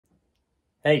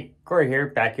Hey, Corey here,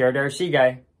 Backyard RC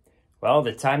Guy. Well,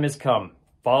 the time has come.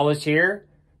 Fall is here,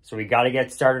 so we got to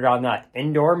get started on that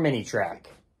indoor mini track.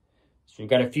 So we've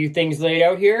got a few things laid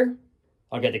out here.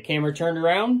 I'll get the camera turned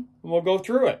around and we'll go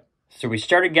through it. So we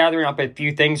started gathering up a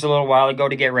few things a little while ago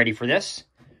to get ready for this.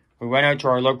 We went out to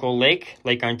our local lake,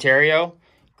 Lake Ontario,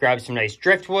 grabbed some nice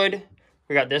driftwood.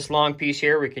 We got this long piece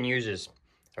here we can use as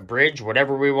a bridge,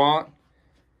 whatever we want.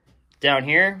 Down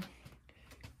here,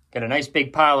 got a nice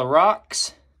big pile of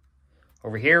rocks.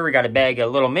 Over here, we got a bag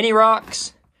of little mini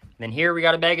rocks. And then here, we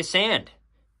got a bag of sand.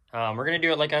 We're going to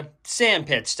do it like a sand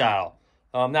pit style.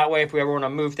 That way, if we ever want to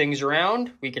move things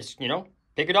around, we could,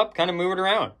 pick it up, kind of move it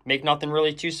around. Make nothing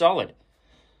really too solid.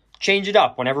 Change it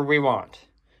up whenever we want.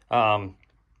 So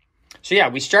yeah,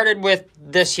 we started with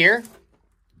this here.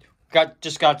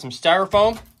 Just got some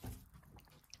styrofoam.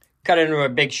 Cut it into a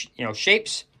big,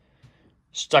 shapes.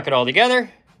 Stuck it all together.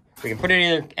 We can put it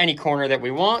in any corner that we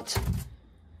want.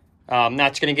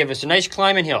 That's going to give us a nice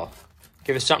climbing hill.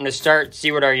 Give us something to start,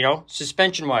 see what our,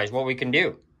 suspension-wise, what we can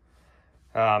do.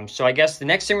 So I guess the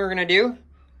next thing we're going to do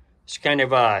is kind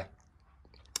of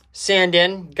sand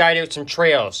in, guide out some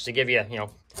trails to give you,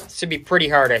 this would be pretty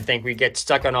hard, I think. We get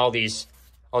stuck on all these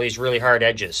really hard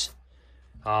edges.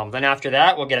 Then after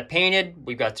that, we'll get it painted.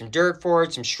 We've got some dirt for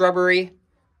it, some shrubbery.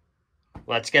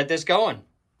 Let's get this going.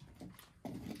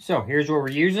 So here's what we're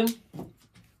using.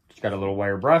 Just got a little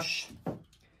wire brush.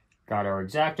 Got our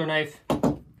X-Acto knife.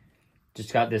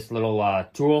 Just got this little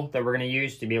tool that we're going to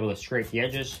use to be able to scrape the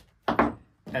edges.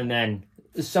 And then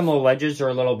some of the ledges are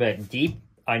a little bit deep.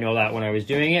 I know that when I was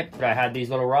doing it, but I had these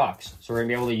little rocks. So we're going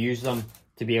to be able to use them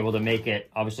to be able to make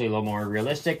it obviously a little more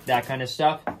realistic, that kind of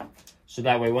stuff. So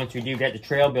that way, once we do get the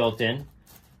trail built in,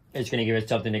 it's going to give it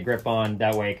something to grip on.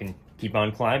 That way it can keep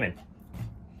on climbing.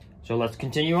 So let's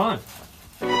continue on.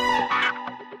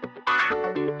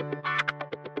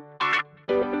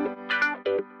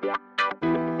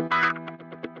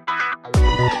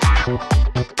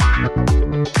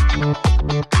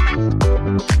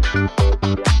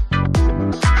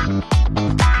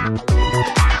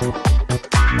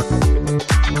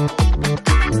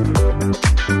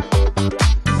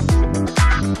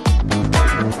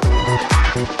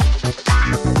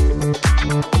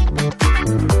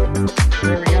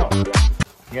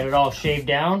 All shaved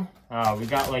down. We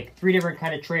got like 3 different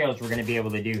kind of trails we're going to be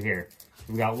able to do here.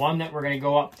 We got one that we're going to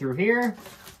go up through here.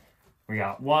 We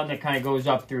got one that kind of goes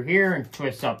up through here and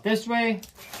twists up this way.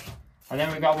 And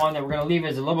then we got one that we're going to leave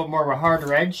as a little bit more of a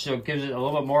harder edge, so it gives it a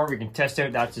little bit more. We can test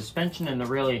out that suspension and the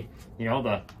really,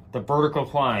 the vertical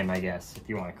climb, I guess, if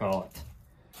you want to call it.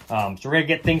 So we're going to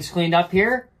get things cleaned up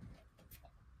here.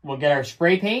 We'll get our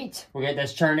spray paint. We'll get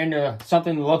this turned into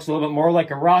something that looks a little bit more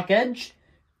like a rock edge.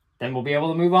 Then we'll be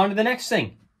able to move on to the next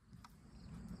thing.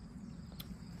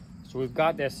 So we've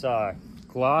got this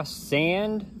gloss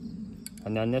sand,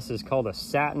 and then this is called a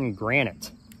satin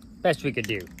granite. Best we could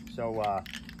do. So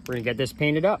we're gonna get this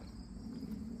painted up.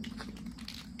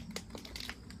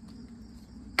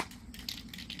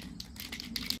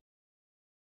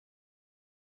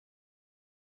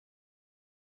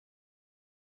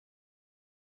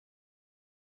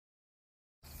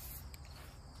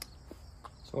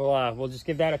 So we'll just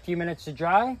give that a few minutes to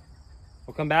dry.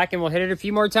 We'll come back and we'll hit it a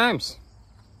few more times.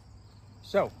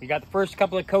 So we got the first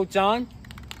couple of coats on.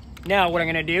 Now what I'm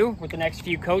gonna do with the next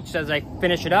few coats as I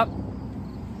finish it up,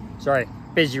 sorry,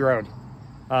 busy road.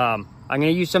 I'm gonna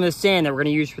use some of the sand that we're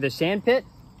gonna use for the sand pit.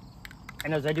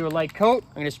 And as I do a light coat,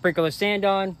 I'm gonna sprinkle the sand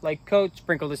on, light coat,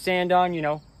 sprinkle the sand on,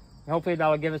 and hopefully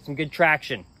that'll give us some good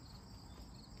traction.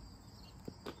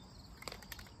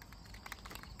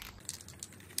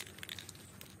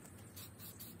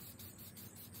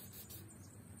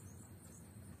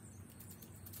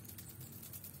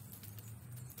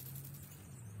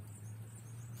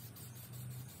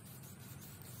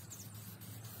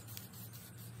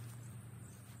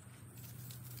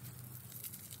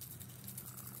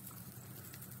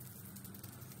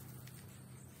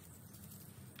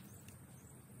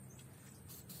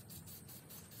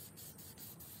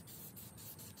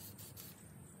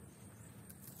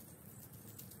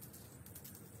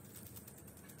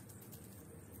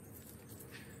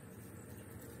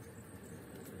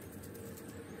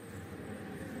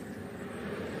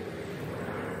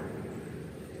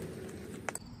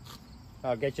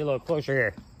 I'll get you a little closer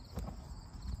here.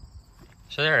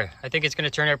 So there, I think it's going to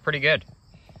turn out pretty good.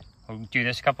 We'll do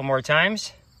this a couple more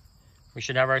times. We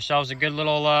should have ourselves a good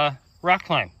little rock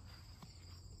climb.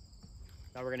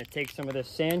 Now we're going to take some of this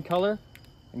sand color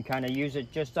and kind of use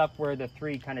it just up where the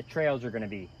 3 kind of trails are going to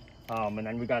be. And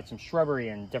then we got some shrubbery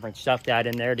and different stuff to add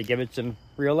in there to give it some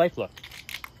real life look.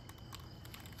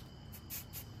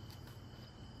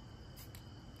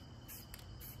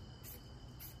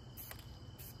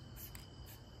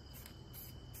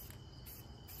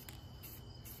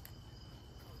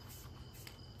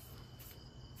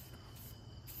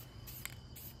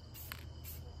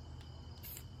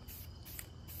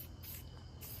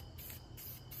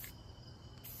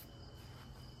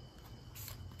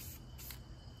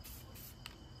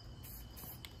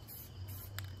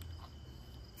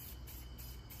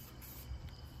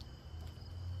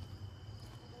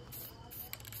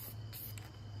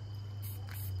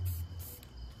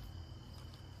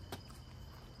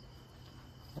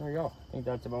 There we go. I think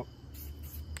that's about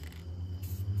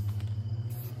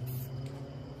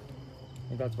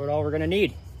all we're gonna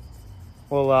need.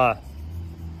 We'll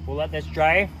let this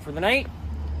dry for the night.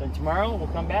 Then tomorrow we'll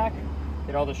come back,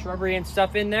 get all the shrubbery and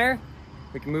stuff in there.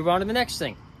 We can move on to the next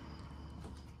thing.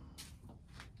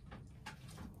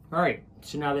 All right,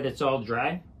 so now that it's all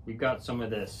dry, we've got some of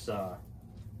this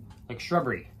like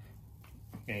shrubbery,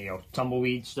 you know,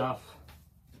 tumbleweed stuff.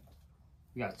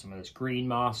 We got some of this green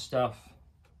moss stuff,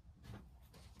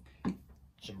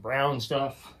 some brown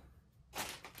stuff.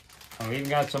 And we even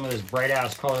got some of this bright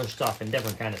ass color stuff and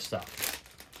different kind of stuff.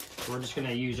 So we're just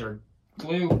gonna use our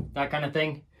glue, that kind of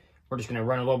thing. We're just gonna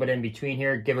run a little bit in between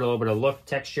here, give it a little bit of look,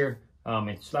 texture.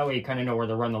 And so that way you kind of know where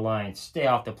to run the lines. Stay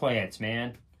off the plants,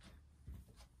 man.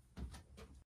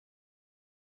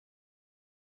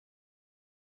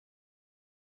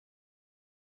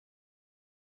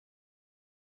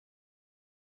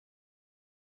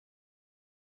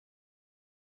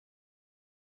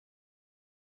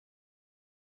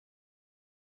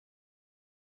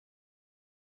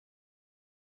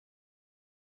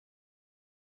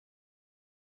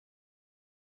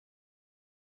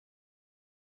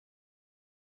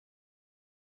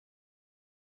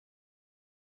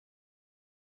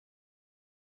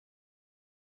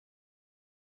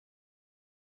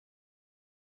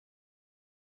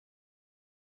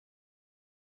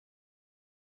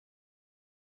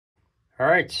 All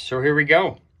right, so here we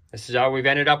go. This is how we've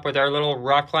ended up with our little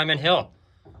rock climbing hill.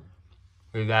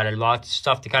 We've added lots of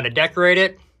stuff to kind of decorate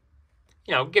it.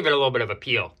 You know, give it a little bit of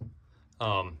appeal.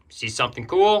 See something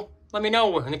cool? Let me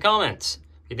know in the comments.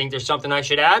 If you think there's something I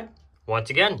should add,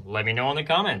 once again, let me know in the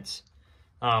comments.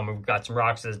 We've got some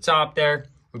rocks at the top there.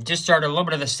 We've just started a little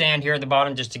bit of the sand here at the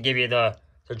bottom just to give you the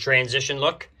transition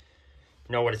look.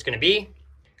 You know what it's going to be.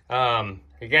 I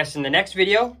guess in the next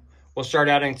video, we'll start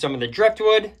adding some of the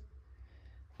driftwood.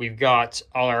 We've got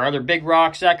all our other big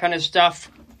rocks, that kind of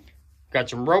stuff. Got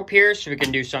some rope here, so we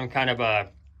can do some kind of a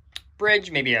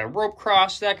bridge, maybe a rope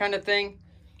cross, that kind of thing.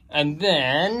 And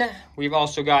then we've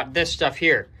also got this stuff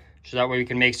here, so that way we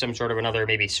can make some sort of another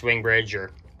maybe swing bridge,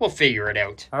 or we'll figure it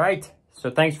out. All right,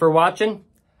 so thanks for watching.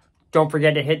 Don't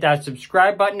forget to hit that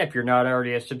subscribe button if you're not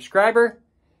already a subscriber.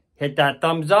 Hit that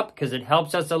thumbs up because it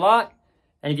helps us a lot.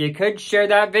 And if you could, share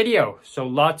that video so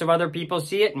lots of other people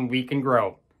see it and we can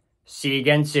grow. See you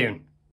again soon.